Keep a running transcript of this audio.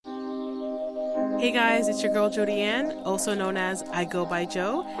Hey guys, it's your girl Joëlle, also known as I Go By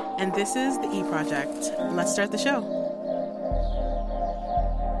Jo, and this is the E Project. Let's start the show.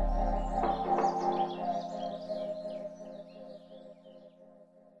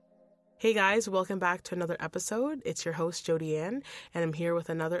 Hey guys, welcome back to another episode. It's your host Joëlle, and I'm here with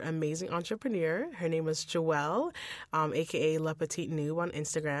another amazing entrepreneur. Her name is Joëlle, aka La Petite Noob on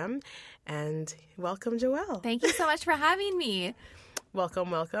Instagram. And welcome, Joëlle. Thank you so much for having me.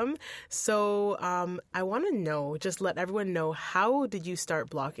 Welcome. So I want to know, just let everyone know, how did you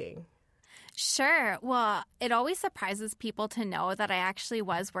start blogging? Sure. Well, it always surprises people to know that I actually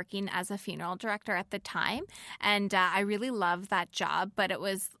was working as a funeral director at the time. And I really loved that job, but it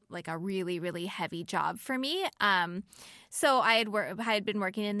was like a really, really heavy job for me. So I had been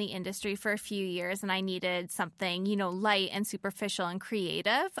working in the industry for a few years, and I needed something, light and superficial and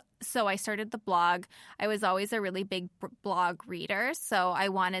creative. So I started the blog. I was always a really big blog reader, so I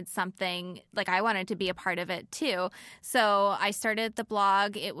wanted something, I wanted to be a part of it too. So I started the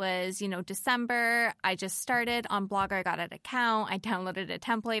blog. It was, December. I just started on Blogger. I got an account. I downloaded a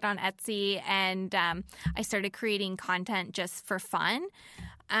template on Etsy, and I started creating content just for fun.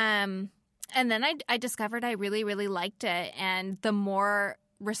 And then I discovered I really, really liked it. And the more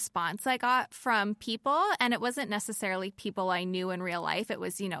response I got from people, and it wasn't necessarily people I knew in real life. It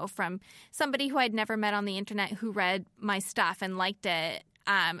was, from somebody who I'd never met on the internet who read my stuff and liked it.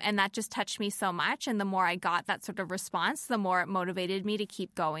 And that just touched me so much. And the more I got that sort of response, the more it motivated me to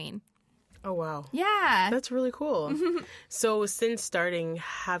keep going. Oh, wow. Yeah. That's really cool. So since starting, what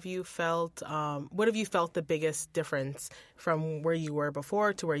have you felt the biggest difference from where you were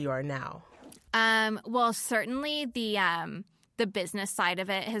before to where you are now? Well, certainly the business side of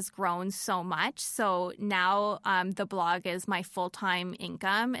it has grown so much. So now the blog is my full-time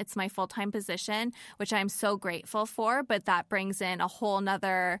income. It's my full-time position, which I'm so grateful for. But that brings in a whole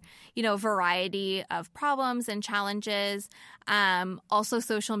nother, variety of problems and challenges. Also,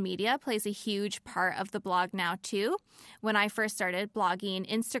 social media plays a huge part of the blog now, too. When I first started blogging,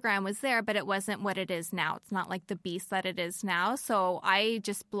 Instagram was there, but it wasn't what it is now. It's not like the beast that it is now. So I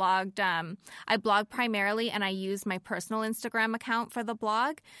just blogged. I blog primarily, and I use my personal Instagram account for the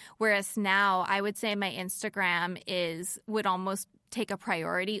blog. Whereas now, I would say my Instagram would almost take a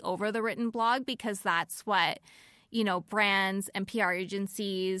priority over the written blog, because that's what brands and PR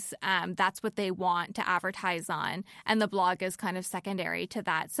agencies, that's what they want to advertise on. And the blog is kind of secondary to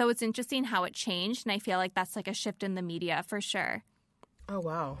that. So it's interesting how it changed. And I feel like that's like a shift in the media for sure. Oh,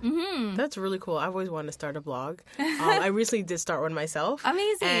 wow. Mm-hmm. That's really cool. I've always wanted to start a blog. I recently did start one myself.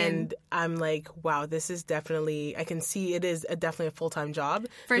 Amazing. And I'm like, wow, this is definitely, I can see it is definitely a full-time job.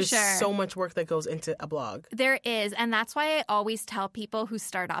 There's so much work that goes into a blog. There is. And that's why I always tell people who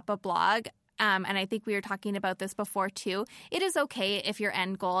start up a blog, and I think we were talking about this before too, it is okay if your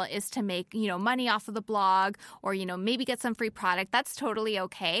end goal is to make, money off of the blog, or, maybe get some free product. That's totally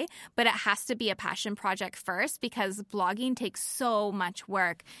okay. But it has to be a passion project first, because blogging takes so much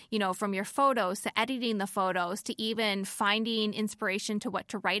work, from your photos to editing the photos to even finding inspiration to what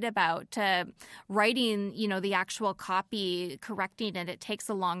to write about, to writing, the actual copy, correcting it. It takes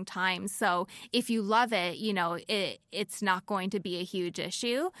a long time. So if you love it, it's not going to be a huge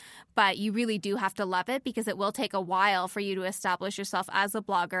issue, but you really do have to love it, because it will take a while for you to establish yourself as a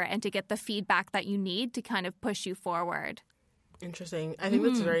blogger and to get the feedback that you need to kind of push you forward. Interesting. I think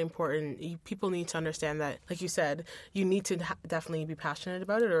that's very important. People need to understand that, like you said, you need to definitely be passionate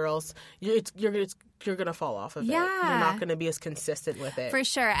about it, or else you're going to fall off of it. You're not going to be as consistent with it. For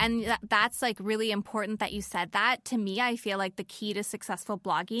sure. And that's like really important that you said that. To me, I feel like the key to successful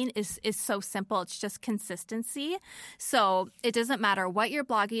blogging is so simple. It's just consistency. So it doesn't matter what you're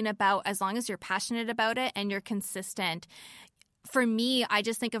blogging about, as long as you're passionate about it and you're consistent. For me, I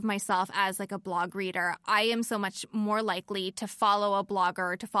just think of myself as like a blog reader. I am so much more likely to follow a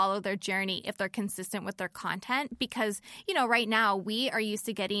blogger, to follow their journey if they're consistent with their content, because, right now we are used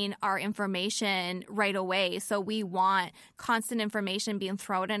to getting our information right away. So we want constant information being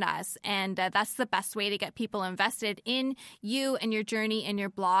thrown at us. And that's the best way to get people invested in you and your journey and your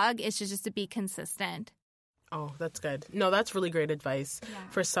blog, is just to be consistent. Oh, that's good. No, that's really great advice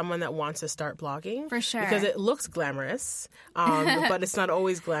for someone that wants to start blogging. For sure. Because it looks glamorous, but it's not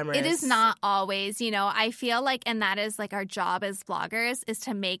always glamorous. It is not always. I feel like, and that is like our job as bloggers, is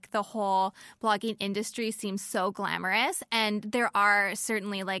to make the whole blogging industry seem so glamorous. And there are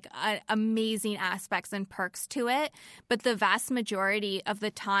certainly like amazing aspects and perks to it. But the vast majority of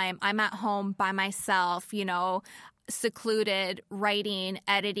the time, I'm at home by myself, secluded, writing,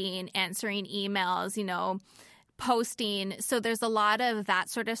 editing, answering emails, posting. So there's a lot of that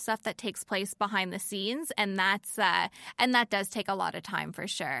sort of stuff that takes place behind the scenes, and that does take a lot of time for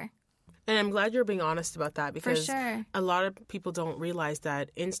sure. And I'm glad you're being honest about that, because For sure. a lot of people don't realize that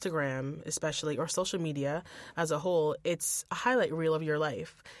Instagram, especially, or social media as a whole, it's a highlight reel of your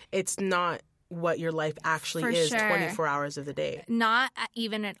life. It's not what your life actually For is sure. 24 hours of the day. Not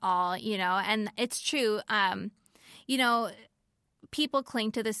even at all, and it's true. People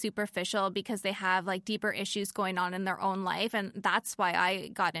cling to the superficial because they have like deeper issues going on in their own life. And that's why I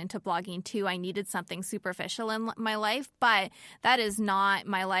got into blogging too. I needed something superficial in my life, but that is not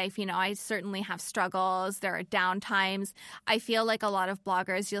my life. I certainly have struggles. There are down times. I feel like a lot of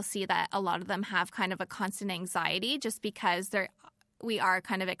bloggers, you'll see that a lot of them have kind of a constant anxiety just because we are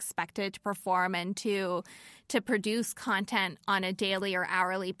kind of expected to perform and to produce content on a daily or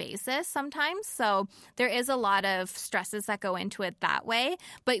hourly basis sometimes. So there is a lot of stresses that go into it that way,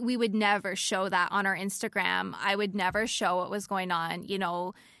 but we would never show that on our Instagram. I would never show what was going on,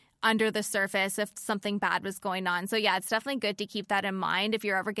 under the surface if something bad was going on. So yeah, it's definitely good to keep that in mind if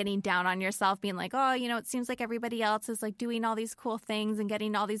you're ever getting down on yourself, being like, oh, it seems like everybody else is like doing all these cool things and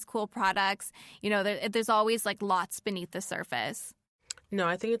getting all these cool products. There's always like lots beneath the surface. No,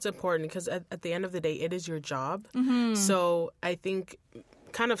 I think it's important because at the end of the day, it is your job. Mm-hmm. So I think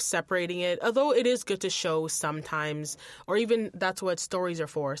kind of separating it, although it is good to show sometimes, or even that's what stories are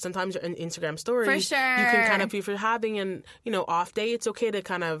for. Sometimes in Instagram stories, For sure. you can kind of, if you're having an off day, it's okay to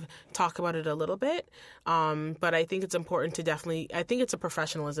kind of talk about it a little bit. But I think it's important to I think it's a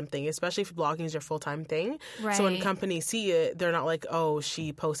professionalism thing, especially if blogging is your full-time thing. Right. So when companies see it, they're not like, oh,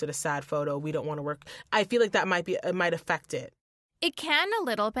 she posted a sad photo, we don't want to work. I feel like that might affect it. It can a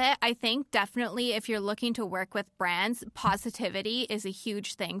little bit. I think definitely if you're looking to work with brands, positivity is a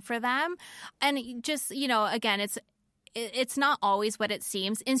huge thing for them. And just, again, it's not always what it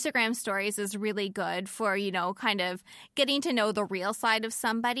seems. Instagram stories is really good for, kind of getting to know the real side of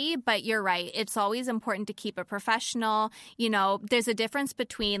somebody. But you're right. It's always important to keep it professional. There's a difference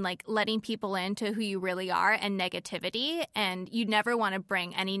between like letting people into who you really are and negativity. And you never want to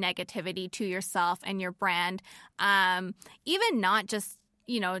bring any negativity to yourself and your brand. Even not just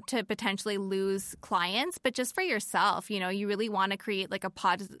to potentially lose clients, but just for yourself. You really want to create like a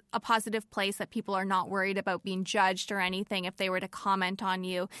positive place that people are not worried about being judged or anything. If they were to comment on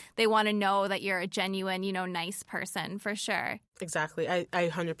you, they want to know that you're a genuine, nice person for sure. Exactly. I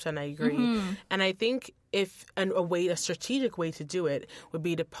 100% agree. Mm-hmm. And I think if a strategic way to do it would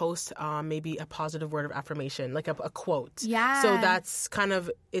be to post maybe a positive word of affirmation, like a quote. Yeah. So that's kind of,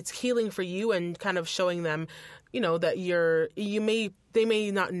 it's healing for you and kind of showing them, that they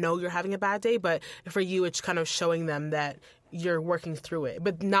may not know you're having a bad day, but for you, it's kind of showing them that you're working through it,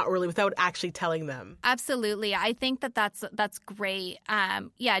 but not really without actually telling them. Absolutely. I think that's great.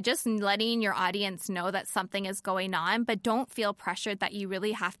 Just letting your audience know that something is going on, but don't feel pressured that you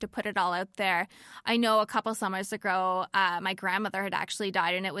really have to put it all out there. I know a couple summers ago, my grandmother had actually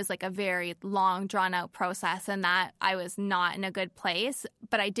died, and it was like a very long, drawn-out process, and that I was not in a good place,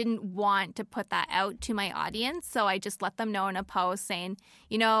 but I didn't want to put that out to my audience, so I just let them know in a post saying,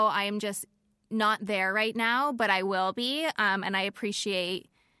 I am just not there right now, but I will be, and I appreciate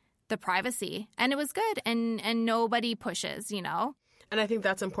the privacy. And it was good, and nobody pushes, And I think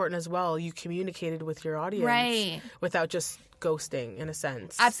that's important as well. You communicated with your audience, right, without just ghosting, in a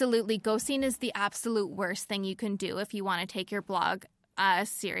sense. Absolutely. Ghosting is the absolute worst thing you can do if you want to take your blog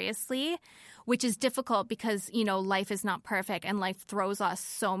seriously, which is difficult because, life is not perfect and life throws us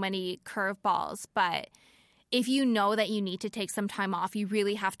so many curveballs. But if you know that you need to take some time off, you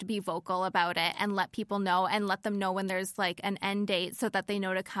really have to be vocal about it and let people know, and let them know when there's like an end date so that they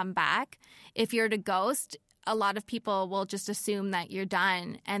know to come back. If you're to ghost, a lot of people will just assume that you're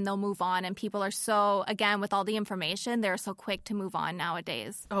done and they'll move on. And people are so, again, with all the information, they're so quick to move on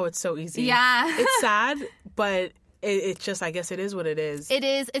nowadays. Oh, it's so easy. Yeah. It's sad, but it's just, I guess it is what it is. It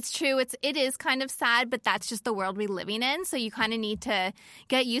is. It's true. It is kind of sad, but that's just the world we're living in. So you kind of need to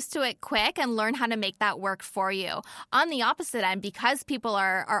get used to it quick and learn how to make that work for you. On the opposite end, because people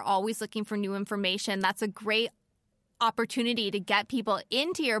are always looking for new information, that's a great opportunity to get people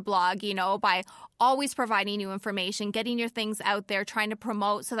into your blog, by always providing new information, getting your things out there, trying to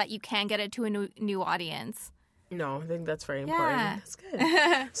promote so that you can get it to a new audience. No, I think that's very important. Yeah. That's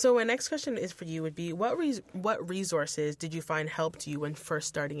good. So my next question is for you would be, what resources did you find helped you when first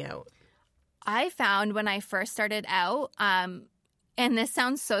starting out? I found when I first started out, and this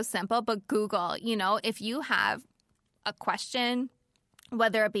sounds so simple, but Google, if you have a question,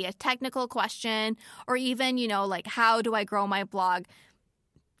 whether it be a technical question or even, like how do I grow my blog?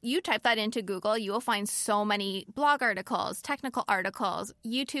 You type that into Google, you will find so many blog articles, technical articles,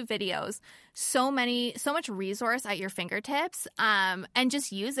 YouTube videos, so much resource at your fingertips, and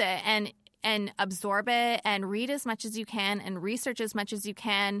just use it. And and absorb it and read as much as you can and research as much as you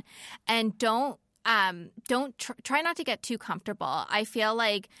can, and don't try not to get too comfortable. I feel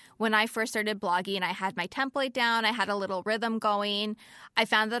like when I first started blogging, I had my template down, I had a little rhythm going. I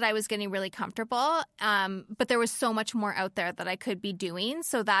found that I was getting really comfortable, but there was so much more out there that I could be doing.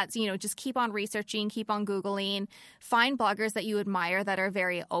 So that's, just keep on researching, keep on Googling, find bloggers that you admire that are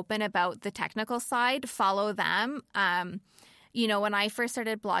very open about the technical side, follow them. When I first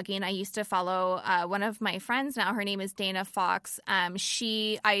started blogging, I used to follow one of my friends now. Her name is Dana Fox.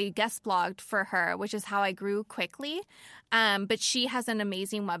 I guest blogged for her, which is how I grew quickly. But she has an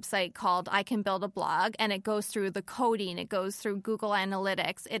amazing website called I Can Build a Blog, and it goes through the coding. It goes through Google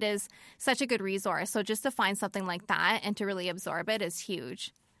Analytics. It is such a good resource. So just to find something like that and to really absorb it is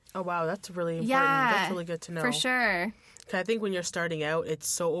huge. Oh, wow. That's really important. Yeah, that's really good to know. For sure. I think when you're starting out, it's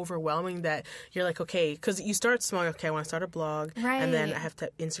so overwhelming that you're like, okay, because you start small. Okay, I want to start a blog, right. And then I have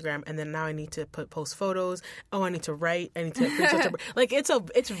to Instagram, and then now I need to post photos. Oh, I need to write. I need to research. Like it's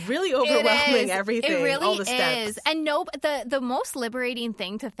really overwhelming. Everything, it really all the steps. Is. And the most liberating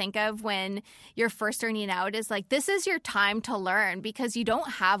thing to think of when you're first starting out is like, this is your time to learn because you don't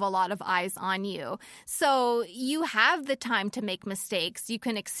have a lot of eyes on you. So you have the time to make mistakes. You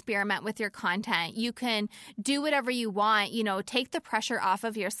can experiment with your content. You can do whatever you want. Take the pressure off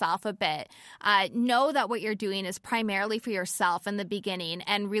of yourself a bit. Know that what you're doing is primarily for yourself in the beginning,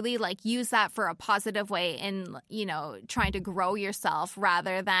 and really use that for a positive way in, trying to grow yourself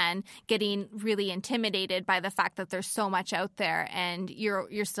rather than getting really intimidated by the fact that there's so much out there and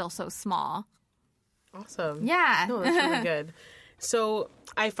you're still so small. Awesome. Yeah. No, that's really good. So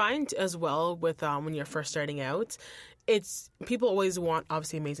I find as well with when you're first starting out, people always want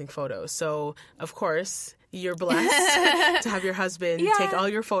obviously amazing photos. So of course you're blessed to have your husband take all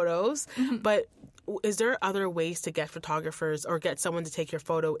your photos. Mm-hmm. But is there other ways to get photographers or get someone to take your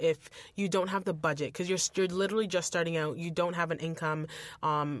photo if you don't have the budget? Because you're literally just starting out. You don't have an income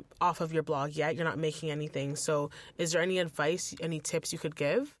off of your blog yet. You're not making anything. So is there any advice, any tips you could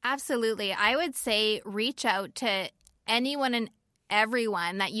give? Absolutely. I would say reach out to anyone and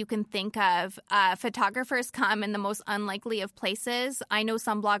everyone that you can think of. Photographers come in the most unlikely of places. I know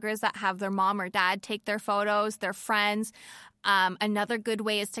some bloggers that have their mom or dad take their photos, their friends. Another good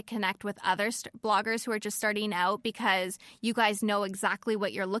way is to connect with other bloggers who are just starting out because you guys know exactly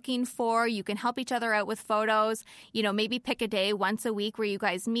what you're looking for. You can help each other out with photos. Maybe pick a day once a week where you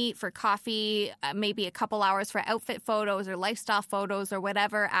guys meet for coffee, maybe a couple hours for outfit photos or lifestyle photos or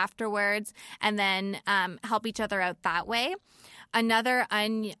whatever afterwards, and then help each other out that way. Another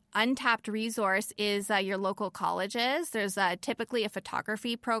untapped resource is your local colleges. There's typically a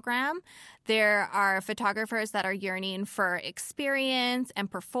photography program. There are photographers that are yearning for experience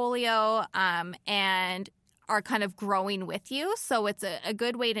and portfolio and are kind of growing with you. So it's a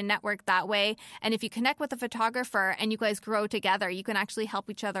good way to network that way. And if you connect with a photographer and you guys grow together, you can actually help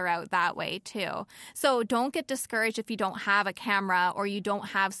each other out that way too. So don't get discouraged if you don't have a camera or you don't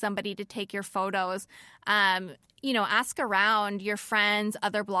have somebody to take your photos. Ask around your friends,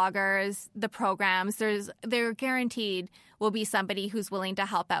 other bloggers, the programs. There guaranteed will be somebody who's willing to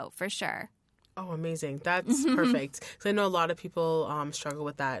help out for sure. Oh, amazing. That's perfect. So I know a lot of people struggle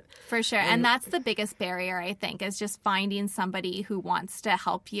with that. For sure. And that's the biggest barrier, I think, is just finding somebody who wants to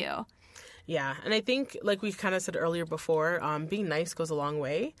help you. Yeah. And I think, like we've kind of said earlier before, being nice goes a long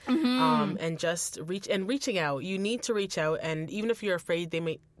way. And just reaching out. You need to reach out. And even if you're afraid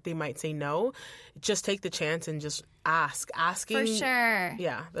they might say no, just take the chance and just asking. For sure.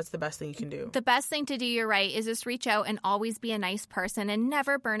 Yeah, that's the best thing you can do. The best thing to do, you're right, is just reach out and always be a nice person and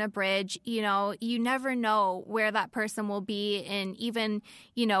never burn a bridge. You never know where that person will be in even,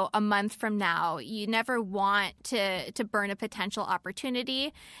 a month from now. You never want to burn a potential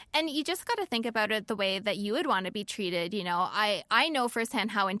opportunity. And you just got to think about it the way that you would want to be treated. I know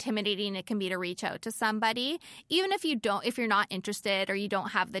firsthand how intimidating it can be to reach out to somebody. Even if you're not interested or you don't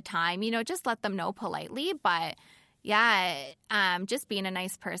have the time, just let them know politely. But yeah, just being a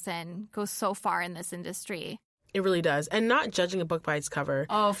nice person goes so far in this industry. It really does. And not judging a book by its cover.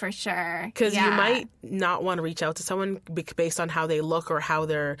 Oh, for sure. Because you might not want to reach out to someone based on how they look or how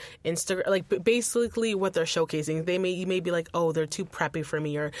their Instagram, basically what they're showcasing. You may be like, oh, they're too preppy for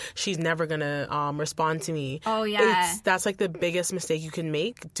me, or she's never going to respond to me. Oh, yeah. That's the biggest mistake you can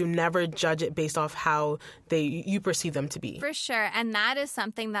make. To never judge it based off how you perceive them to be. For sure. And that is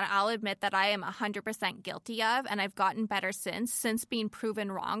something that I'll admit that I am 100% guilty of. And I've gotten better since being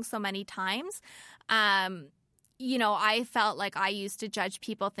proven wrong so many times. I felt like I used to judge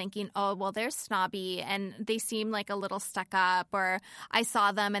people thinking, oh, well, they're snobby and they seem like a little stuck up, or I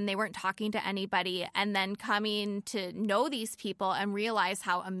saw them and they weren't talking to anybody. And then coming to know these people and realize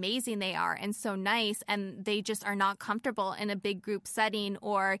how amazing they are and so nice, and they just are not comfortable in a big group setting,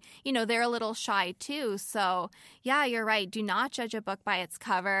 or, they're a little shy too. So yeah, you're right. Do not judge a book by its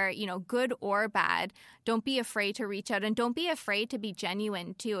cover, good or bad. Don't be afraid to reach out, and don't be afraid to be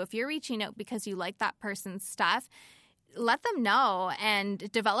genuine too. If you're reaching out because you like that person's stuff, let them know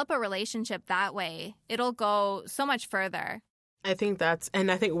and develop a relationship that way. It'll go so much further. I think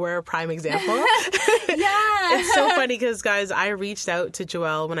we're a prime example. Yeah. It's so funny because, guys, I reached out to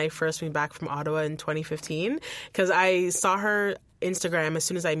Joëlle when I first moved back from Ottawa in 2015 because I saw her Instagram as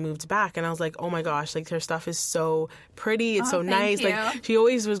soon as I moved back, and I was like, oh my gosh, like her stuff is so pretty, it's so nice. You. Like she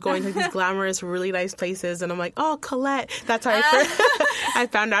always was going to these glamorous, really nice places, and I'm like, oh, Colette. That's how I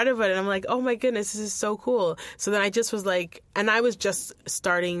found out about it. And I'm like, oh my goodness, this is so cool. So then I just was like, and I was just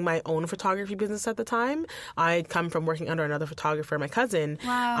starting my own photography business at the time. I'd come from working under another photographer, my cousin,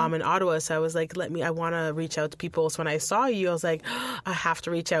 in Ottawa. So I was like, I want to reach out to people. So when I saw you, I was like, I have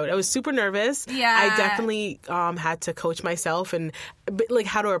to reach out. I was super nervous. Yeah. I definitely had to coach myself and like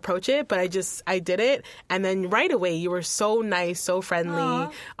how to approach it, but I did it, and then right away you were so nice, so friendly,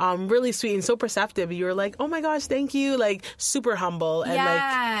 really sweet and so perceptive. You were like, oh my gosh, thank you, like super humble, and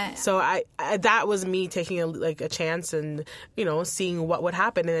like so I that was me taking a chance and seeing what would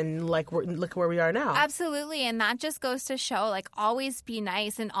happen, and like look where we are now. Absolutely. And that just goes to show, like, always be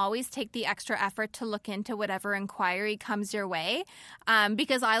nice and always take the extra effort to look into whatever inquiry comes your way,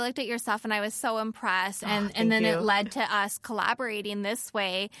 because I looked at your stuff and I was so impressed, and then it led to us collaborating this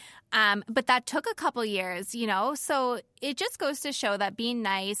way. But that took a couple years, so it just goes to show that being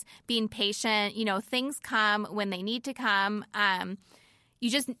nice, being patient, things come when they need to come.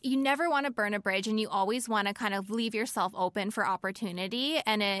 You never want to burn a bridge, and you always want to kind of leave yourself open for opportunity,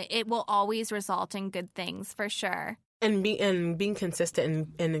 and it will always result in good things for sure. And being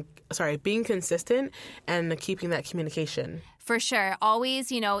consistent being consistent and keeping that communication. For sure.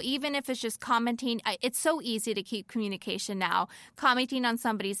 Always, even if it's just commenting, it's so easy to keep communication now. Commenting on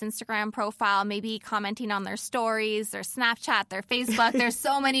somebody's Instagram profile, maybe commenting on their stories, their Snapchat, their Facebook. There's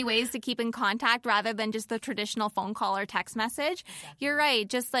so many ways to keep in contact rather than just the traditional phone call or text message. Exactly. You're right.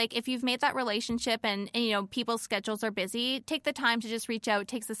 Just like if you've made that relationship and people's schedules are busy, take the time to just reach out,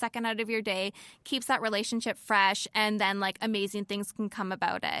 takes a second out of your day, keeps that relationship fresh, and then like amazing things can come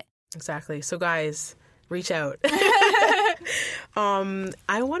about it. Exactly. So guys, reach out.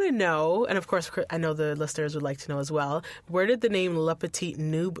 I want to know, and of course, I know the listeners would like to know as well, where did the name Le Petit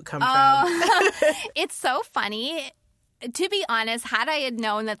Noob come from? It's so funny. To be honest, had I had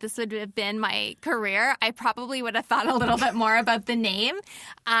known that this would have been my career, I probably would have thought a little bit more about the name.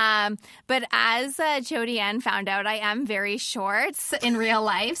 But as Jody Ann found out, I am very short in real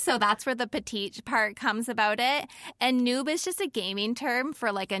life, so that's where the petite part comes about it. And noob is just a gaming term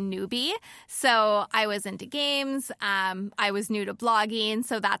for like a newbie. So I was into games. I was new to blogging,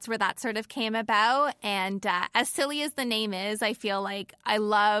 so that's where that sort of came about. And as silly as the name is, I feel like I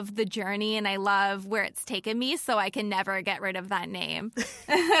love the journey and I love where it's taken me, so I can never get rid of that name.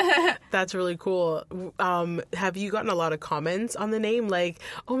 That's really cool. Have you gotten a lot of comments on the name? Like,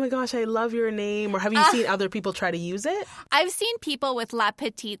 oh my gosh, I love your name. Or have you seen other people try to use it? I've seen people with La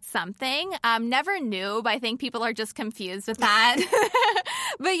Petite something. Never Noob. I think people are just confused with that.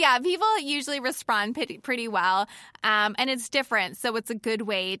 But yeah, people usually respond pretty well. And it's different. So it's a good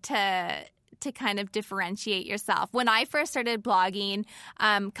way to kind of differentiate yourself. When I first started blogging,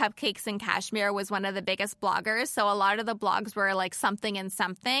 Cupcakes and Cashmere was one of the biggest bloggers. So a lot of the blogs were like something and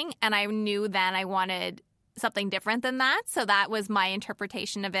something. And I knew then I wanted something different than that. So that was my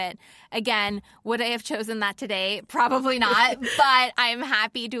interpretation of it. Again, would I have chosen that today? Probably not, but I'm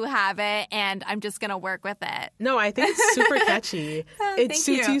happy to have it and I'm just going to work with it. No, I think it's super catchy. It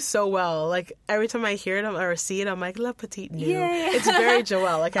suits you so well. Like every time I hear it or see it, I'm like, La Petite Noob. Yay. It's very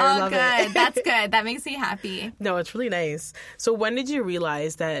Joëlle. Like I love it. That's good. That makes me happy. No, it's really nice. So when did you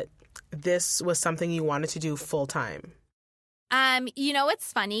realize that this was something you wanted to do full time?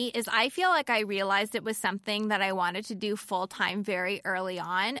 What's funny is I feel like I realized it was something that I wanted to do full time very early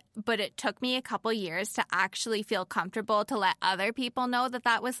on, but it took me a couple years to actually feel comfortable to let other people know that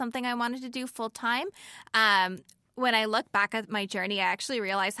that was something I wanted to do full time. When I look back at my journey, I actually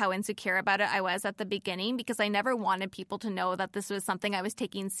realized how insecure about it I was at the beginning because I never wanted people to know that this was something I was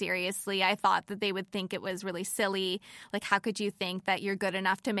taking seriously. I thought that they would think it was really silly. Like, how could you think that you're good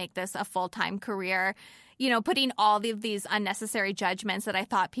enough to make this a full-time career? Putting all of these unnecessary judgments that I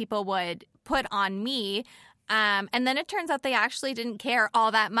thought people would put on me And then it turns out they actually didn't care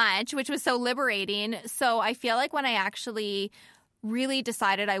all that much, which was so liberating. So I feel like when I actually really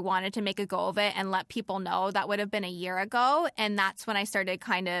decided I wanted to make a go of it and let people know, that would have been a year ago. And that's when I started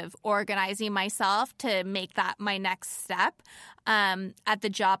kind of organizing myself to make that my next step. At the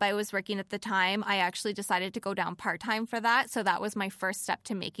job I was working at the time, I actually decided to go down part-time for that. So that was my first step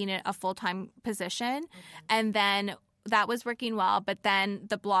to making it a full-time position. And then that was working well. But then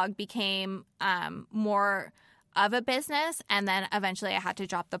the blog became more of a business, and then eventually I had to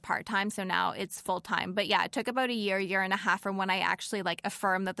drop the part-time, so now it's full-time. But yeah, it took about a year and a half from when I actually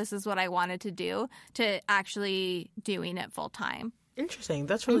affirmed that this is what I wanted to do to actually doing it full-time. Interesting.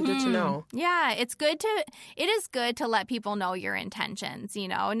 That's really good to know. Yeah, it is good to let people know your intentions,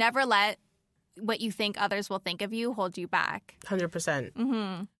 never let what you think others will think of you hold you back.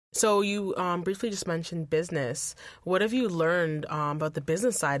 100%. So you briefly just mentioned business. What have you learned about the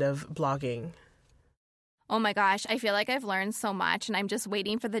business side of blogging? Oh my gosh, I feel like I've learned so much, and I'm just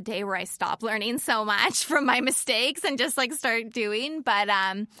waiting for the day where I stop learning so much from my mistakes and just start doing. But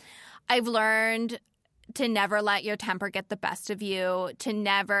I've learned to never let your temper get the best of you,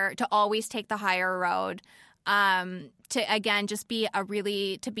 to always take the higher road, to again just be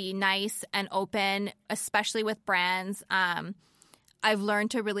to be nice and open, especially with brands. I've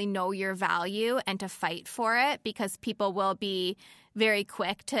learned to really know your value and to fight for it, because people will be very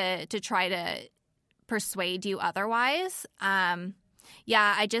quick to try to persuade you otherwise.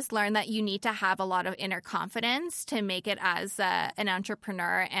 I just learned that you need to have a lot of inner confidence to make it as an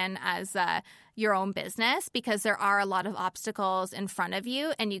entrepreneur and as your own business, because there are a lot of obstacles in front of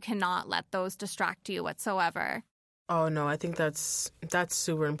you and you cannot let those distract you whatsoever. Oh, no, I think that's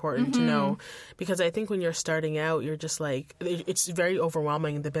super important to know, because I think when you're starting out, you're just it's very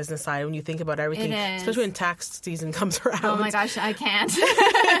overwhelming, the business side, when you think about everything, especially when tax season comes around. Oh my gosh, I can't.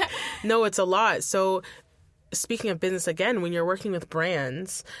 No, it's a lot. So speaking of business again, when you're working with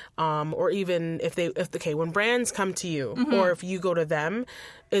brands, or even when brands come to you or if you go to them,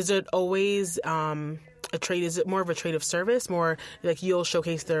 is it always a trade? Is it more of a trade of service, more you'll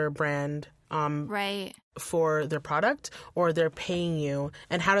showcase their brand right, for their product, or they're paying you?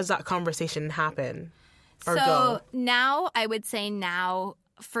 And how does that conversation happen or go? So now, I would say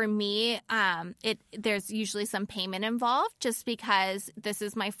for me, there's usually some payment involved, just because this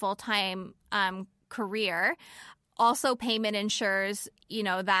is my full-time career. Also, payment ensures,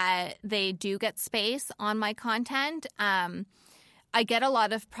 that they do get space on my content. I get a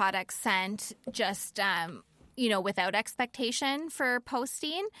lot of products sent just without expectation for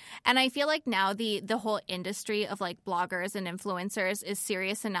posting. And I feel like now the whole industry of bloggers and influencers is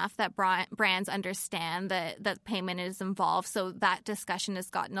serious enough that brands understand that payment is involved. So that discussion has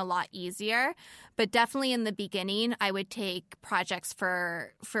gotten a lot easier. But definitely in the beginning, I would take projects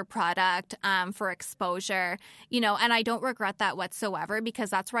for product, for exposure, and I don't regret that whatsoever,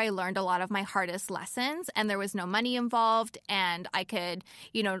 because that's where I learned a lot of my hardest lessons, and there was no money involved, and I could,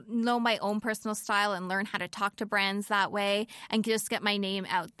 know my own personal style and learn how to talk to brands that way and just get my name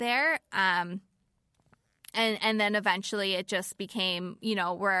out there. And then eventually it just became,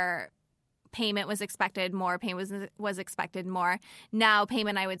 where payment was expected more, payment was expected more. Now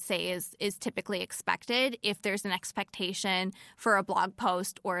payment, I would say, is typically expected if there's an expectation for a blog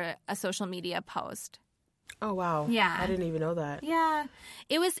post or a social media post. Oh, wow. Yeah. I didn't even know that. Yeah.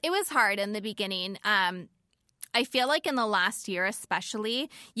 It was hard in the beginning. I feel like in the last year especially,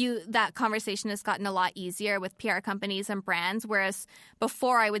 that conversation has gotten a lot easier with PR companies and brands, whereas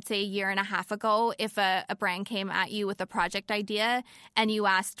before, I would say a year and a half ago, if a brand came at you with a project idea and you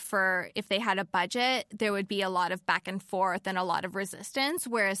asked for if they had a budget, there would be a lot of back and forth and a lot of resistance,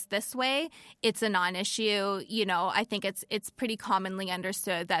 whereas this way, it's a non-issue. I think it's pretty commonly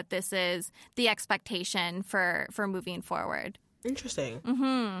understood that this is the expectation for moving forward.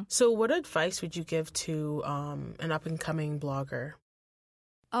 Interesting. So what advice would you give to an up-and-coming blogger?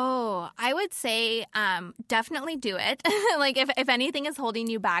 Oh, I would say definitely do it. If anything is holding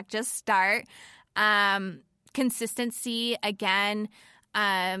you back, just start. Consistency, again,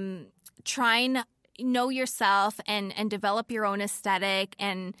 try and know yourself and develop your own aesthetic,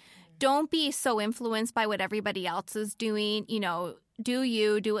 and don't be so influenced by what everybody else is doing.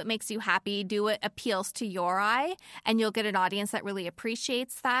 Do what makes you happy, do what appeals to your eye, and you'll get an audience that really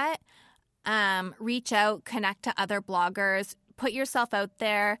appreciates that. Reach out, connect to other bloggers, put yourself out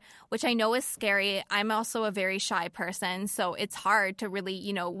there, which I know is scary. I'm also a very shy person, so it's hard to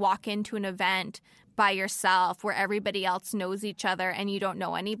really, walk into an event by yourself where everybody else knows each other and you don't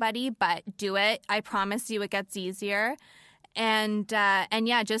know anybody, but do it. I promise you it gets easier. And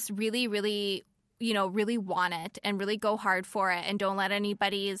yeah, just really, really really want it and really go hard for it and don't let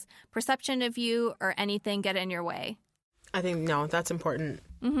anybody's perception of you or anything get in your way. I think, no, that's important.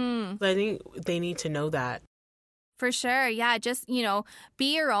 Mm-hmm. I think they need to know that. For sure. Yeah. Just,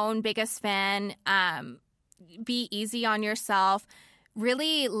 be your own biggest fan. Be easy on yourself.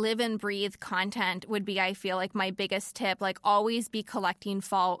 Really live and breathe content would be, I feel like, my biggest tip. Like, always be collecting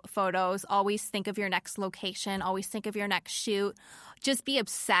photos. Always think of your next location. Always think of your next shoot. Just be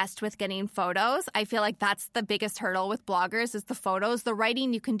obsessed with getting photos. I feel like that's the biggest hurdle with bloggers is the photos. The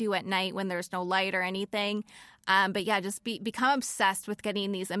writing you can do at night when there's no light or anything. But yeah, just become obsessed with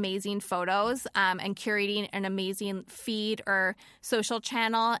getting these amazing photos and curating an amazing feed or social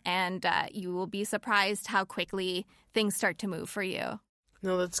channel. And you will be surprised how quickly things start to move for you.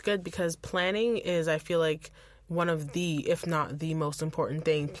 No, that's good because planning is, I feel like, one of the, if not the most important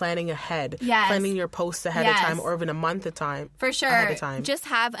thing, planning ahead. Yes. Planning your posts ahead of time or even a month of time. For sure. Ahead of time. Just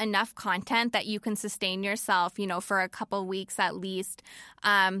have enough content that you can sustain yourself, for a couple weeks at least.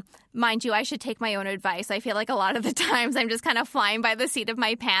 Mind you, I should take my own advice. I feel like a lot of the times I'm just kind of flying by the seat of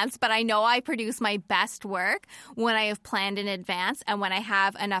my pants, but I know I produce my best work when I have planned in advance and when I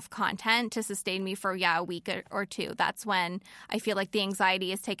have enough content to sustain me for, a week or two. That's when I feel like the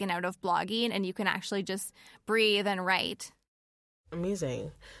anxiety is taken out of blogging and you can actually just breathe and write.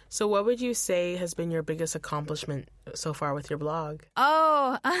 Amazing. So what would you say has been your biggest accomplishment so far with your blog?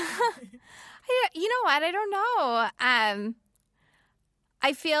 Oh, you know what? I don't know.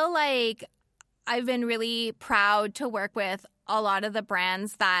 I feel like I've been really proud to work with a lot of the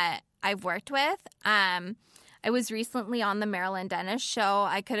brands that I've worked with. I was recently on the Marilyn Dennis show.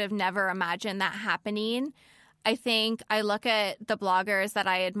 I could have never imagined that happening. I think I look at the bloggers that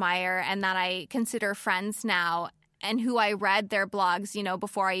I admire and that I consider friends now and who I read their blogs,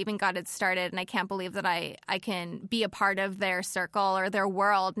 before I even got it started. And I can't believe that I can be a part of their circle or their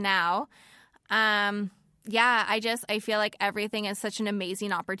world now. I feel like everything is such an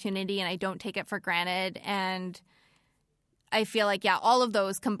amazing opportunity and I don't take it for granted. And I feel like, all of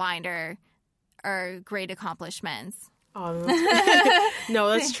those combined are great accomplishments. Oh, no,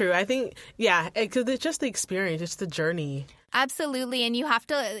 that's true. I think, because it's just the experience. It's the journey. Absolutely. And you have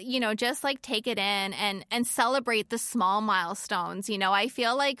to, just like take it in and celebrate the small milestones. I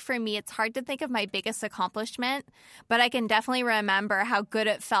feel like for me, it's hard to think of my biggest accomplishment, but I can definitely remember how good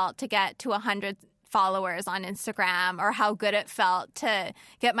it felt to get to 100 followers on Instagram or how good it felt to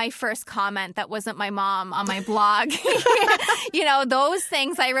get my first comment that wasn't my mom on my blog. Those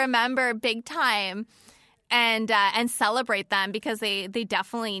things I remember big time. And celebrate them because they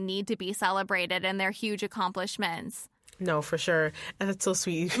definitely need to be celebrated and they're huge accomplishments. No, for sure. And that's so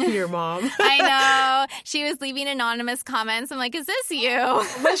sweet. Your mom. I know. She was leaving anonymous comments. I'm like, is this you?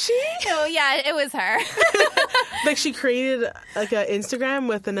 Was she? Oh, yeah, it was her. Like she created like an Instagram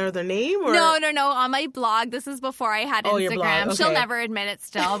with another name? Or? No. On my blog. This is before I had Instagram. Your blog. Okay. She'll never admit it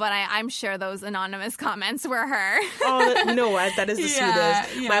still, but I'm sure those anonymous comments were her. Oh, you know what? That is the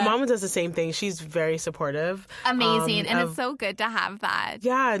sweetest. Yeah. My mom does the same thing. She's very supportive. Amazing. And it's so good to have that.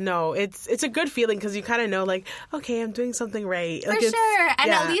 Yeah, no. It's a good feeling because you kind of know like, okay, I'm doing something right. For sure.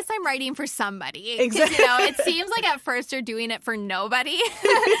 And at least I'm writing for somebody. Exactly. It seems like at first you're doing it for nobody.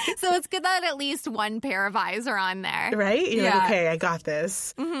 So it's good that at least one pair of eyes are on there. Right? You're like, okay, I got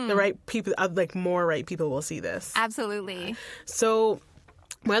this. Mm-hmm. The right people, more right people will see this. Absolutely. So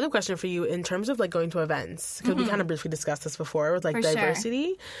my other question for you in terms of like going to events, because we kind of briefly discussed this before with like for diversity.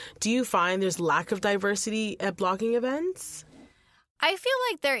 Sure. Do you find there's lack of diversity at blogging events? I feel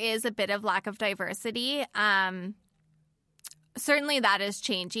like there is a bit of lack of diversity. Certainly that is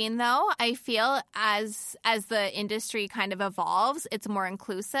changing, though. I feel as the industry kind of evolves, it's more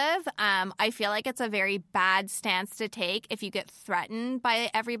inclusive. I feel like it's a very bad stance to take if you get threatened by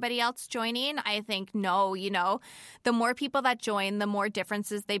everybody else joining. I think, no, the more people that join, the more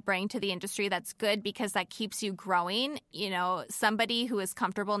differences they bring to the industry. That's good because that keeps you growing. Somebody who is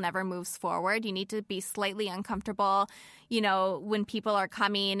comfortable never moves forward. You need to be slightly uncomfortable. When people are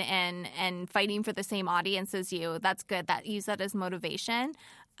coming and fighting for the same audience as you, that's good. Use that as motivation.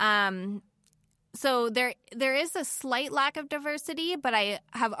 So there is a slight lack of diversity, but I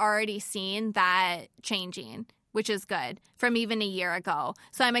have already seen that changing, which is good from even a year ago.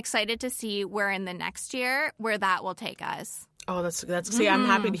 So I'm excited to see where in the next year where that will take us. Oh, that's see, I'm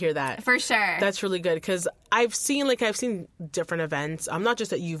happy to hear that. For sure. That's really good because I've seen different events. Not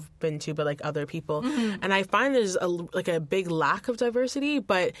just that you've been to, but like other people, and I find there's a big lack of diversity.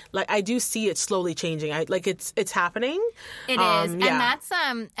 But like I do see it slowly changing. It's happening. It is,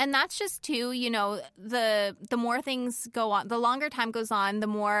 and that's just too. You know, the more things go on, the longer time goes on, the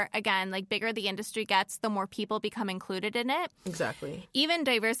more again like bigger the industry gets, the more people become included in it. Exactly. Even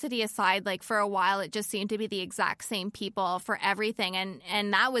diversity aside, like for a while, it just seemed to be the exact same people for everything,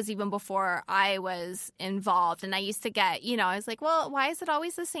 and that was even before I was involved. And I used to get, I was like, well, why is it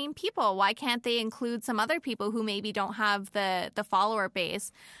always the same people? Why can't they include some other people who maybe don't have the follower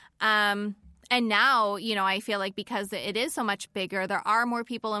base? And now, I feel like because it is so much bigger, there are more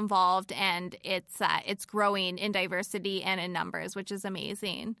people involved, and it's growing in diversity and in numbers, which is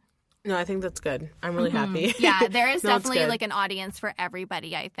amazing. No, I think that's good. I'm really happy. Yeah, there is definitely like an audience for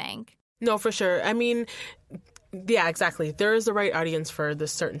everybody, I think. No, for sure. I mean, yeah, exactly. There is the right audience for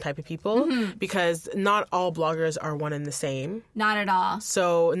this certain type of people because not all bloggers are one and the same. Not at all.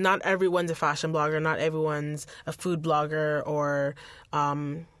 So not everyone's a fashion blogger. Not everyone's a food blogger or, I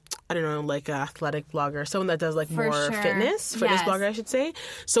don't know, like an athletic blogger. Someone that does like more fitness blogger, I should say.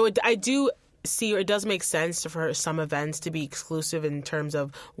 So I do see, it does make sense for some events to be exclusive in terms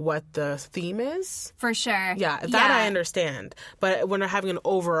of what the theme is. For sure. Yeah, that I understand. But when they're having an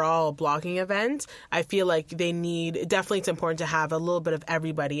overall blogging event, I feel like definitely it's important to have a little bit of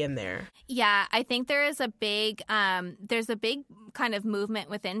everybody in there. Yeah, I think there is a big, there's a big kind of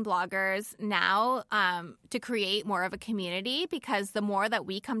movement within bloggers now to create more of a community, because the more that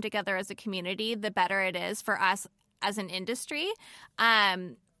we come together as a community, the better it is for us as an industry.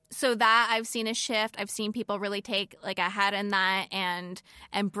 So that I've seen a shift. I've seen people really take like a head in that and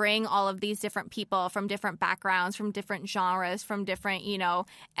bring all of these different people from different backgrounds, from different genres, from different,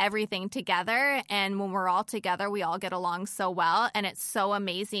 everything together. And when we're all together, we all get along so well. And it's so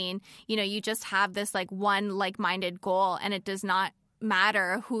amazing. You just have this like one like-minded goal, and it does not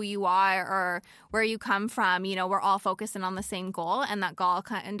matter who you are or where you come from. We're all focusing on the same goal, and that goal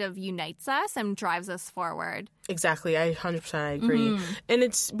kind of unites us and drives us forward. Exactly. I 100% agree. And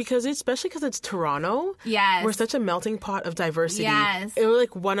it's especially because it's Toronto. Yes. We're such a melting pot of diversity. Yes. We're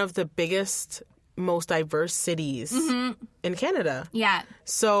like one of the biggest, most diverse cities in Canada. Yeah.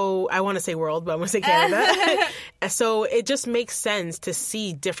 So I want to say world, but I'm going to say Canada. So it just makes sense to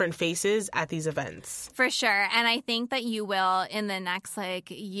see different faces at these events. For sure. And I think that you will, in the next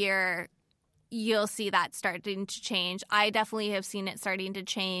year, you'll see that starting to change. I definitely have seen it starting to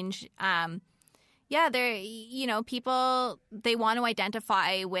change. People, they want to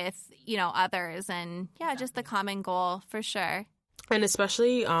identify with, others, and just the common goal, for sure. And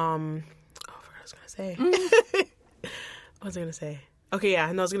especially, I forgot what I was going to say. What was I going to say? Okay,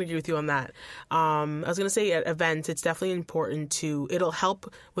 yeah, no, I was going to agree with you on that. I was going to say at events, it's definitely important it'll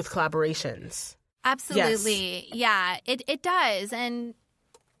help with collaborations. Absolutely. Yes. Yeah, it does. And,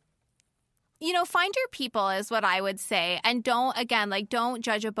 find your people is what I would say. And don't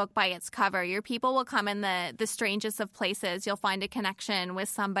judge a book by its cover. Your people will come in the strangest of places. You'll find a connection with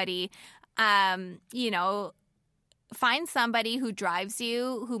somebody, find somebody who drives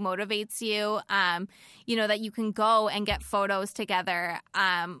you, who motivates you, that you can go and get photos together.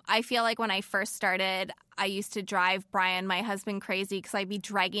 I feel like when I first started, I used to drive Brian, my husband, crazy because I'd be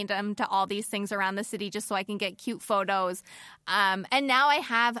dragging him to all these things around the city just so I can get cute photos. And now I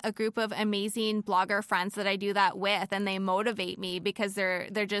have a group of amazing blogger friends that I do that with, and they motivate me because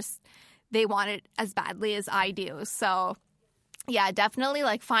they want it as badly as I do. So yeah, definitely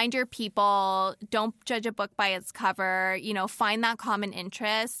find your people. Don't judge a book by its cover. Find that common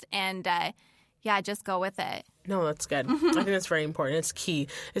interest and just go with it. No, that's good. I think that's very important. It's key.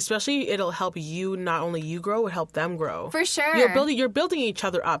 Especially it'll help you, not only you grow, it'll help them grow. For sure. You're building each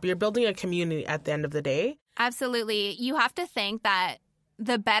other up. You're building a community at the end of the day. Absolutely. You have to think that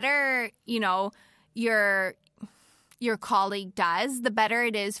the better, your colleague does, the better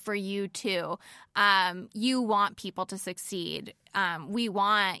it is for you too. You want people to succeed. We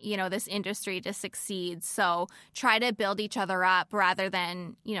want, this industry to succeed. So try to build each other up rather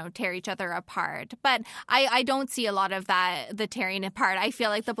than, tear each other apart. But I don't see a lot of the tearing apart. I feel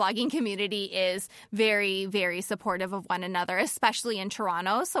like the blogging community is very, very supportive of one another, especially in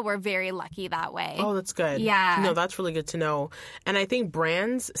Toronto. So we're very lucky that way. Oh, that's good. Yeah. No, that's really good to know. And I think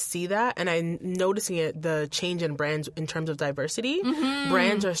brands see that. And I'm noticing the change in brands in terms of diversity.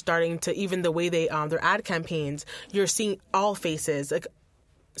 Brands are starting to, even the way they, their ad campaigns, you're seeing all faces.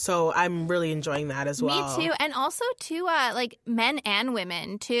 So I'm really enjoying that as well. Me too. And also too, men and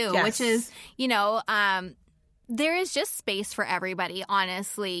women too, yes. which is, there is just space for everybody,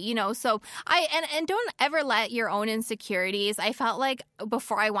 honestly, so and don't ever let your own insecurities. I felt like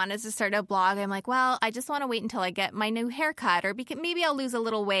before I wanted to start a blog, I'm like, well, I just want to wait until I get my new haircut, or maybe I'll lose a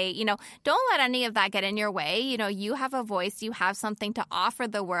little weight. Don't let any of that get in your way. You have a voice, you have something to offer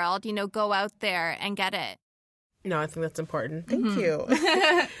the world, go out there and get it. No, I think that's important. Thank you.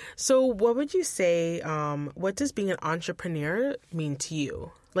 So what would you say, what does being an entrepreneur mean to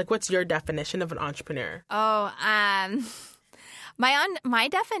you? Like, what's your definition of an entrepreneur? Oh, my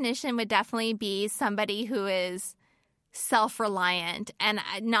definition would definitely be somebody who is self-reliant, and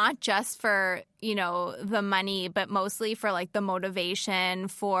not just for, the money, but mostly for like the motivation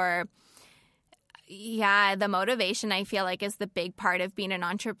for... Yeah, the motivation, I feel like, is the big part of being an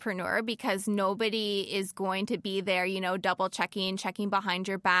entrepreneur, because nobody is going to be there, double checking behind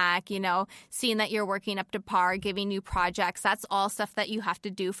your back, seeing that you're working up to par, giving you projects. That's all stuff that you have to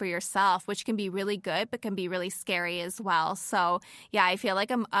do for yourself, which can be really good, but can be really scary as well. So, yeah, I feel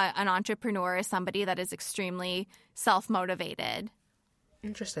like an entrepreneur is somebody that is extremely self-motivated.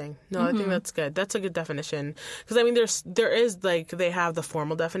 Interesting. No, I think that's good. That's a good definition. Because, I mean, there is, like, they have the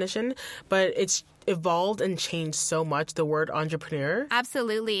formal definition, but it's evolved and changed so much, the word entrepreneur.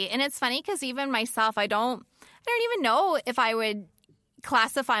 Absolutely. And it's funny because even myself, I don't even know if I would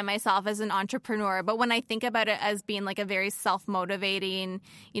classify myself as an entrepreneur. But when I think about it as being like a very self-motivating,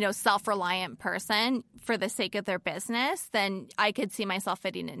 self-reliant person for the sake of their business, then I could see myself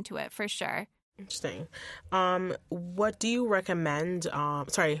fitting into it for sure. Interesting. What do you recommend?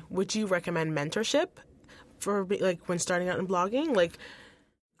 Would you recommend mentorship for like when starting out in blogging? Like,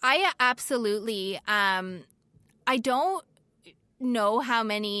 I absolutely. I don't know how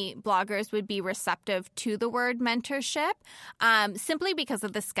many bloggers would be receptive to the word mentorship, simply because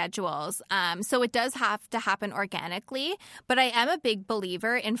of the schedules. So it does have to happen organically, but I am a big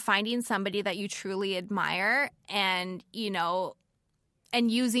believer in finding somebody that you truly admire and, and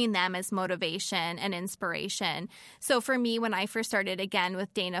using them as motivation and inspiration. So for me, when I first started again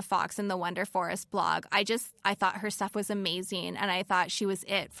with Dana Fox and the Wonder Forest blog, I thought her stuff was amazing, and I thought she was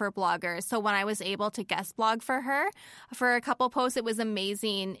it for bloggers. So when I was able to guest blog for her for a couple posts, it was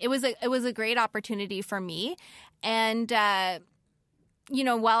amazing. It was a great opportunity for me. And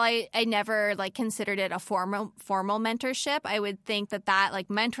while I never like considered it a formal mentorship, I would think that like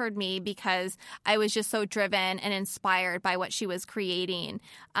mentored me because I was just so driven and inspired by what she was creating.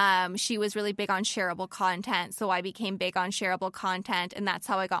 She was really big on shareable content, so I became big on shareable content, and that's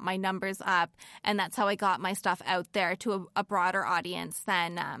how I got my numbers up, and that's how I got my stuff out there to a broader audience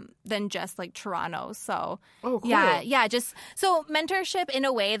than just like Toronto. So cool. yeah, just so mentorship in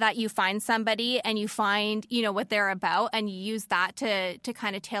a way that you find somebody and you find what they're about, and you use that to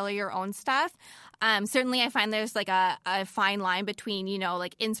kind of tailor your own stuff. Certainly I find there's like a fine line between,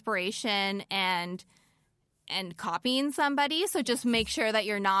 like inspiration and copying somebody. So just make sure that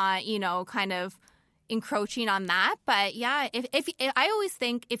you're not, kind of encroaching on that. But yeah, if I always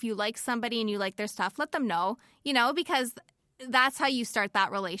think if you like somebody and you like their stuff, let them know, because that's how you start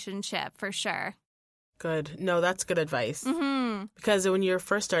that relationship for sure. Good. No, that's good advice. Mm-hmm. Because when you're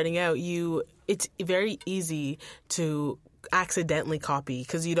first starting out, it's very easy to accidentally copy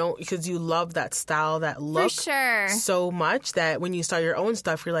because you love that style, that look for sure so much that when you start your own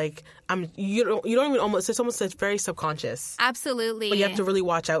stuff, you're like, you don't even it's almost very subconscious. Absolutely. But you have to really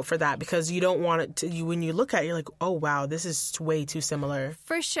watch out for that because you don't want it to, when you look at it, you're like, oh wow, this is way too similar.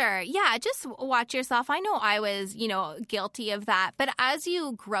 For sure. Yeah, just watch yourself. I know I was, guilty of that. But as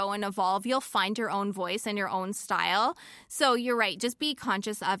you grow and evolve, you'll find your own voice and your own style. So you're right. Just be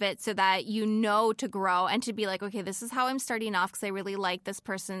conscious of it so that you know to grow and to be like, okay, this is how I'm starting off because I really like this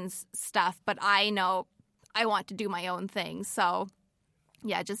person's stuff. But I know I want to do my own thing. So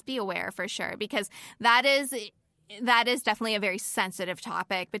yeah, just be aware for sure, because that is definitely a very sensitive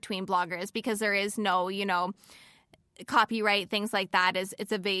topic between bloggers because there is no, copyright, things like that.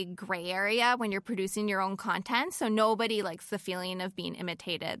 It's a big gray area when you're producing your own content. So nobody likes the feeling of being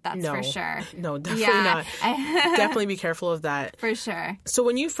imitated. That's for sure. No, definitely not. Definitely be careful of that. For sure. So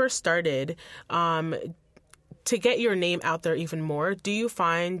when you first started, to get your name out there even more, do you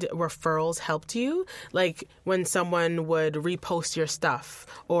find referrals helped you? Like when someone would repost your stuff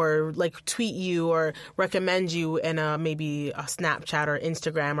or like tweet you or recommend you in maybe a Snapchat or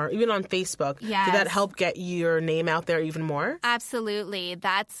Instagram or even on Facebook. Yes. Did that help get your name out there even more? Absolutely.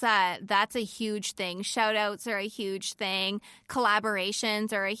 That's a huge thing. Shout outs are a huge thing.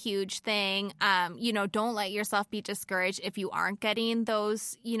 Collaborations are a huge thing. Don't let yourself be discouraged if you aren't getting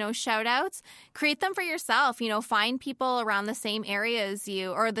those, shout outs. Create them for yourself. find people around the same area as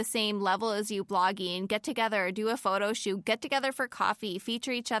you or the same level as you blogging, get together, do a photo shoot, get together for coffee,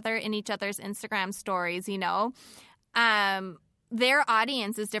 feature each other in each other's Instagram stories, Their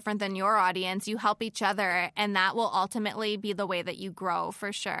audience is different than your audience. You help each other, and that will ultimately be the way that you grow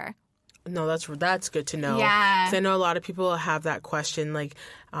for sure. No, that's good to know. Yeah. 'Cause I know a lot of people have that question, like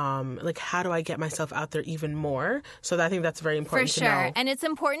how do I get myself out there even more? So I think that's very important to know. For sure. And it's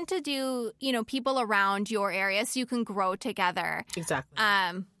important to do, people around your area so you can grow together. Exactly.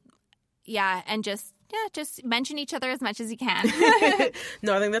 And just mention each other as much as you can.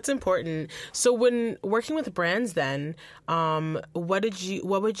 No, I think that's important. So when working with brands then, what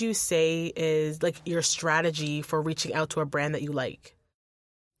would you say is like your strategy for reaching out to a brand that you like?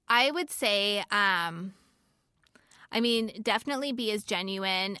 I would say, definitely be as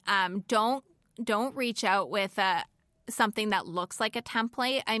genuine. Don't reach out with something that looks like a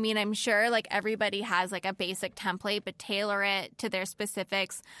template. I mean, I'm sure like everybody has like a basic template, but tailor it to their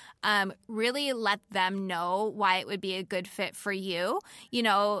specifics. Really let them know why it would be a good fit for you.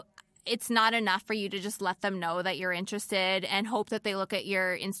 It's not enough for you to just let them know that you're interested and hope that they look at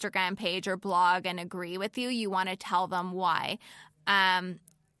your Instagram page or blog and agree with you. You want to tell them why.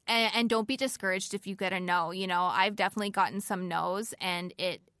 And don't be discouraged if you get a no. I've definitely gotten some no's, and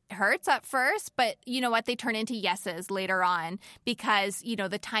it hurts at first, but you know what? They turn into yeses later on because,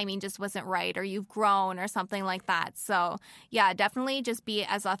 the timing just wasn't right or you've grown or something like that. So, yeah, definitely just be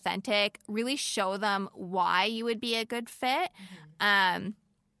as authentic. Really show them why you would be a good fit. And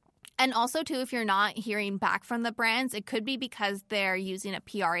also, too, if you're not hearing back from the brands, it could be because they're using a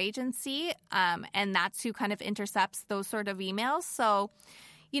PR agency, and that's who kind of intercepts those sort of emails. So,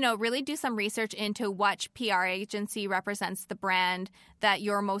 really do some research into which PR agency represents the brand that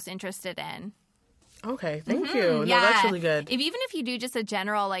you're most interested in. Okay, thank you. No, that's really good. Even if you do just a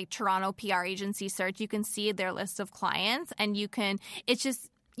general like Toronto PR agency search, you can see their list of clients, and it's just,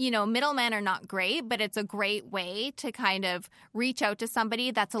 middlemen are not great, but it's a great way to kind of reach out to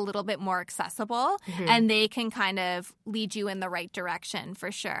somebody that's a little bit more accessible, and they can kind of lead you in the right direction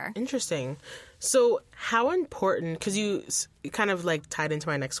for sure. Interesting. So how important, because you kind of like tied into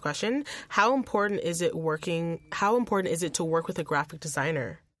my next question, how important is it to work with a graphic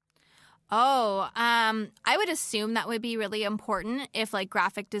designer? Oh, I would assume that would be really important if like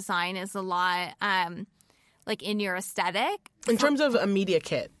graphic design is a lot like in your aesthetic. In terms of a media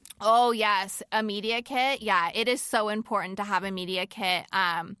kit. Oh, yes. A media kit. Yeah, it is so important to have a media kit.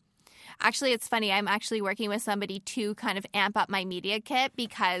 Actually, it's funny. I'm actually working with somebody to kind of amp up my media kit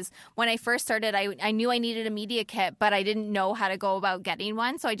because when I first started, I knew I needed a media kit, but I didn't know how to go about getting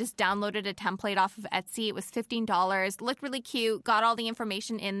one. So I just downloaded a template off of Etsy. It was $15, looked really cute, got all the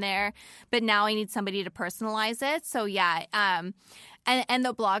information in there. But now I need somebody to personalize it. So yeah, and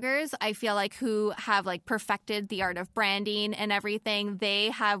the bloggers, I feel like, who have like perfected the art of branding and everything, they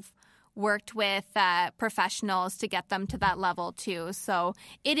have worked with professionals to get them to that level too. So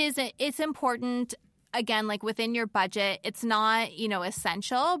it's important, again, like within your budget. It's not,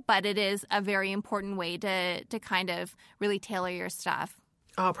 essential, but it is a very important way to kind of really tailor your stuff.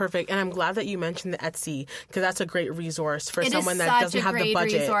 Oh, perfect. And I'm glad that you mentioned the Etsy because that's a great resource for someone that doesn't have the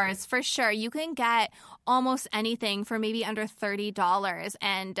budget. It is such a great resource, for sure. You can get almost anything for maybe under $30,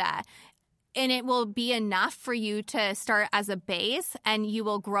 and it will be enough for you to start as a base, and you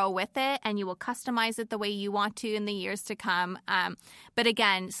will grow with it, and you will customize it the way you want to in the years to come. But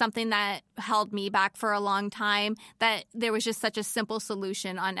again, something that held me back for a long time, that there was just such a simple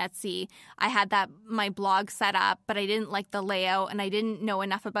solution on Etsy. I had my blog set up, but I didn't like the layout, and I didn't know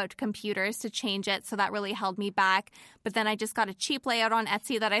enough about computers to change it, so that really held me back. But then I just got a cheap layout on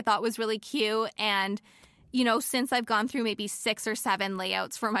Etsy that I thought was really cute, and since I've gone through maybe 6 or 7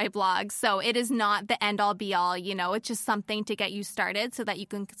 layouts for my blog. So it is not the end all be all, it's just something to get you started so that you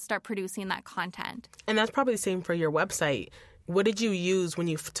can start producing that content. And that's probably the same for your website. What did you use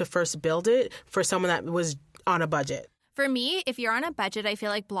to first build it for someone that was on a budget? For me, if you're on a budget, I feel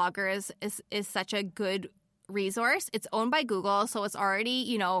like Blogger is such a good resource. It's owned by Google, so it's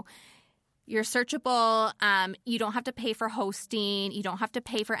already, you're searchable. You don't have to pay for hosting. You don't have to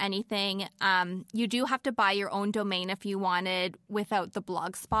pay for anything. You do have to buy your own domain if you wanted without the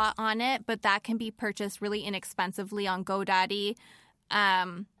blog spot on it, but that can be purchased really inexpensively on GoDaddy.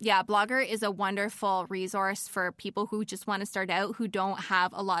 Blogger is a wonderful resource for people who just want to start out, who don't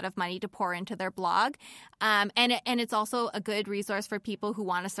have a lot of money to pour into their blog. And it's also a good resource for people who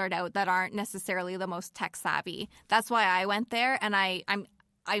want to start out that aren't necessarily the most tech savvy. That's why I went there, and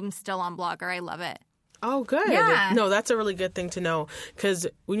I'm still on Blogger. I love it. Oh, good. Yeah. No, that's a really good thing to know, because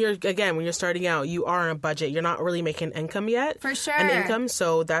when you're starting out, you are on a budget. You're not really making income yet. For sure. An income,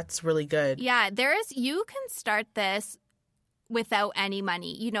 so that's really good. Yeah, you can start this without any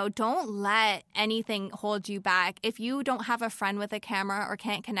money. You know, don't let anything hold you back. If you don't have a friend with a camera or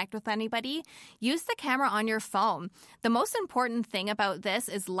can't connect with anybody, use the camera on your phone. The most important thing about this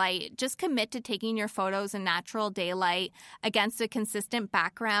is light. Just commit to taking your photos in natural daylight against a consistent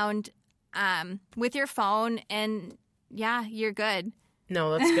background with your phone, and yeah, you're good.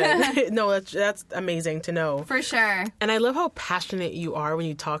 No, that's good. No, that's amazing to know. For sure. And I love how passionate you are when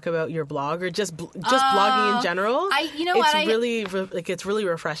you talk about your blog, or just blogging in general. It's really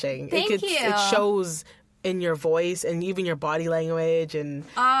refreshing. Thank you. It shows in your voice and even your body language. And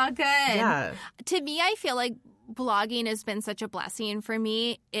good. Yeah. To me, I feel like blogging has been such a blessing for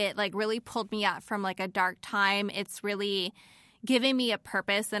me. It like really pulled me out from like a dark time. It's really given me a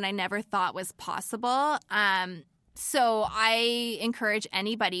purpose that I never thought was possible. So I encourage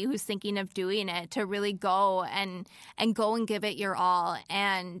anybody who's thinking of doing it to really go and give it your all.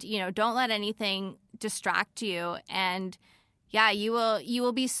 And, you know, don't let anything distract you. And yeah, you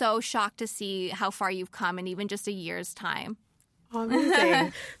will be so shocked to see how far you've come in even just a year's time. Oh,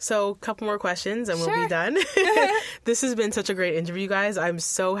 amazing. So a couple more questions and we'll be done. This has been such a great interview, guys. I'm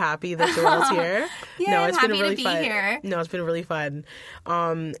so happy that Joelle's here. Yeah, it's been really fun. Here. No, it's been really fun.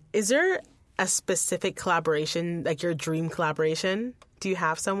 Is there a specific collaboration, like your dream collaboration? Do you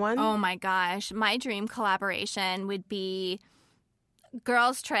have someone? Oh my gosh. My dream collaboration would be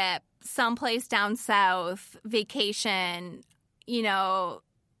girls' trip, someplace down south, vacation, you know.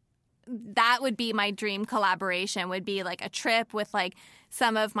 That would be my dream collaboration, would be like a trip with like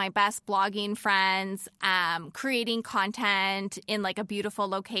some of my best blogging friends, creating content in like a beautiful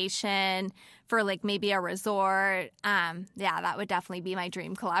location for like maybe a resort. Yeah, that would definitely be my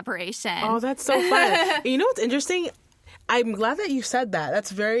dream collaboration. Oh, that's so fun. You know what's interesting? I'm glad that you said that. That's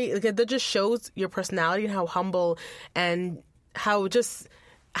very, like, that just shows your personality and how humble and how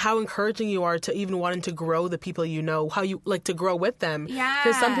encouraging you are to even wanting to grow the people you know, how you like to grow with them. Yeah.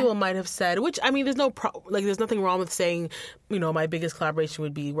 Because some people might have said, which, I mean, there's nothing wrong with saying, you know, my biggest collaboration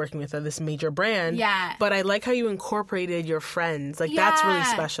would be working with this major brand. Yeah. But I like how you incorporated your friends. Like, that's really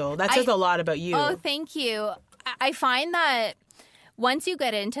special. That says a lot about you. Oh, thank you. I find that once you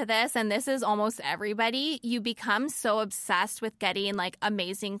get into this, and this is almost everybody, you become so obsessed with getting like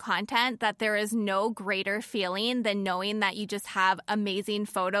amazing content that there is no greater feeling than knowing that you just have amazing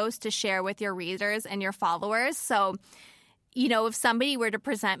photos to share with your readers and your followers. So, you know, if somebody were to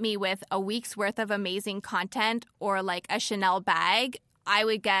present me with a week's worth of amazing content or like a Chanel bag, I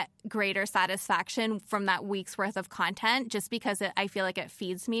would get greater satisfaction from that week's worth of content just because I feel like it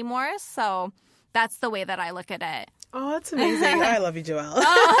feeds me more. So that's the way that I look at it. Oh, that's amazing. I love you, Joëlle.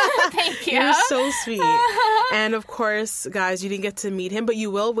 Oh, thank you. You're so sweet. And of course, guys, you didn't get to meet him, but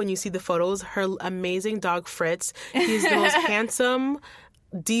you will when you see the photos. Her amazing dog, Fritz. He's the most handsome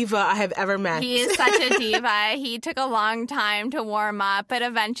diva I have ever met. He is such a diva. He took a long time to warm up, but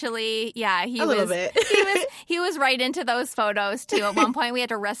eventually, yeah, he was right into those photos too. At one point, we had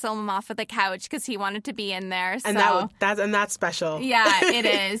to wrestle him off of the couch because he wanted to be in there. So. And that's special. Yeah, it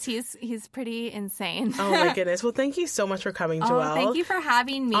is. He's pretty insane. Oh my goodness. Well, thank you so much for coming, Joëlle. Oh, thank you for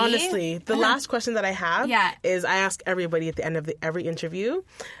having me. Honestly, the last question that I have is I ask everybody at the end of every interview,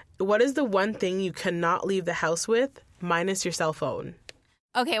 what is the one thing you cannot leave the house with minus your cell phone?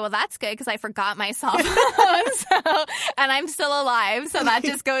 Okay, well, that's good because I forgot my cell phone, and I'm still alive, so that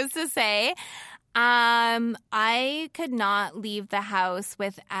just goes to say I could not leave the house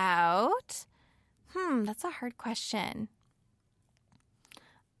without that's a hard question.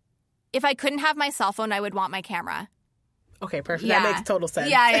 If I couldn't have my cell phone, I would want my camera. Okay, perfect. Yeah. That makes total sense.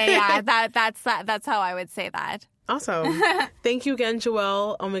 Yeah. That's how I would say that. Awesome. Thank you again,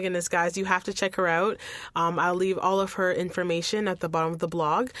 Joëlle. Oh my goodness, guys, you have to check her out. I'll leave all of her information at the bottom of the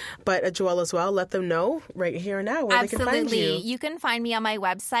blog, but Joëlle as well, let them know right here and now where Absolutely. They can find you. You can find me on my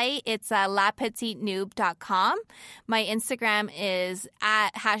website. It's lapetitenoob.com. My Instagram is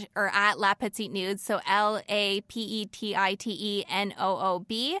at lapetitenoob, so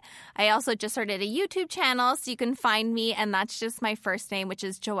LAPETITENOOB. I also just started a YouTube channel, so you can find me, and that's just my first name, which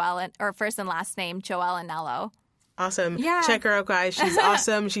is Joëlle, or first and last name, Joëlle Anello. Awesome. Yeah. Check her out, guys. She's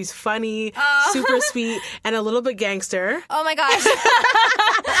awesome. She's funny, super sweet, and a little bit gangster. Oh my gosh.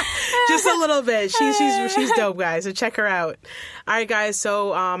 Just a little bit. She's dope, guys. So check her out. All right, guys.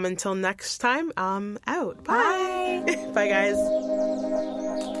 So until next time, out. Bye. Bye, guys.